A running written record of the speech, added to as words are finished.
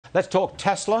Let's talk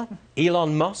Tesla.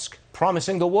 Elon Musk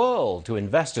promising the world to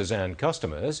investors and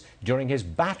customers during his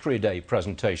Battery Day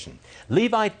presentation.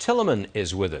 Levi Tillemann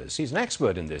is with us. He's an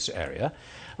expert in this area.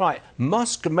 Right,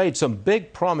 Musk made some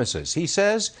big promises. He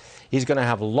says he's going to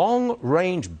have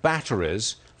long-range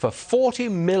batteries for 40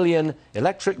 million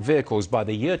electric vehicles by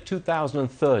the year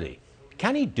 2030.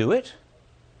 Can he do it?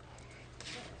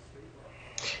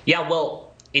 Yeah, well,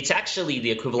 it's actually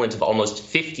the equivalent of almost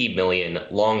 50 million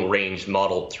long-range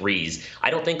Model 3s. I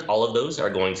don't think all of those are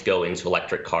going to go into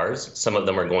electric cars. Some of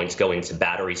them are going to go into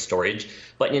battery storage.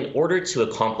 But in order to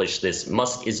accomplish this,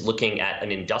 Musk is looking at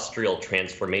an industrial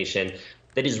transformation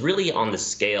that is really on the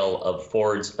scale of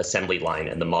Ford's assembly line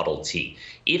and the Model T.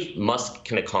 If Musk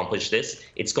can accomplish this,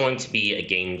 it's going to be a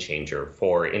game changer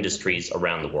for industries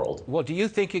around the world. Well, do you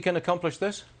think he can accomplish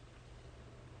this?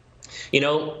 You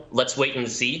know, let's wait and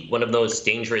see. One of those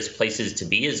dangerous places to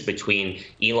be is between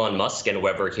Elon Musk and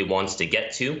whoever he wants to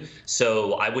get to.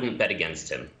 So I wouldn't bet against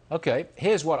him. OK,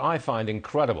 here's what I find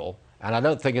incredible, and I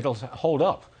don't think it'll hold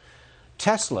up.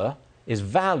 Tesla is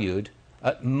valued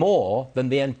at more than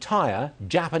the entire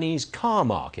Japanese car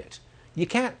market.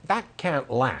 That can't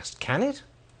last, can it?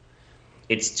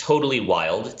 It's totally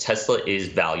wild. Tesla is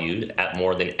valued at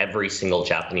more than every single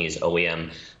Japanese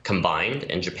OEM combined,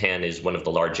 and Japan is one of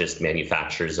the largest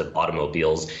manufacturers of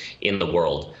automobiles in the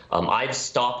world. I've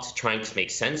stopped trying to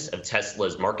make sense of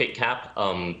Tesla's market cap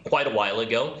quite a while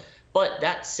ago. But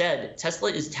that said,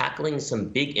 Tesla is tackling some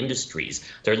big industries.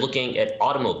 They're looking at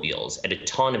automobiles, at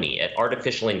autonomy, at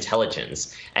artificial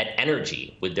intelligence, at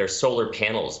energy with their solar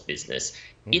panels business.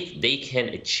 If they can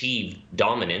achieve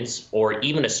dominance or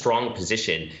even a strong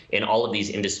position in all of these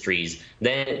industries,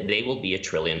 then they will be a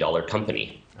trillion-dollar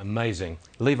company. Amazing.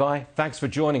 Levi, thanks for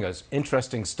joining us.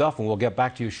 Interesting stuff, and we'll get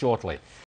back to you shortly.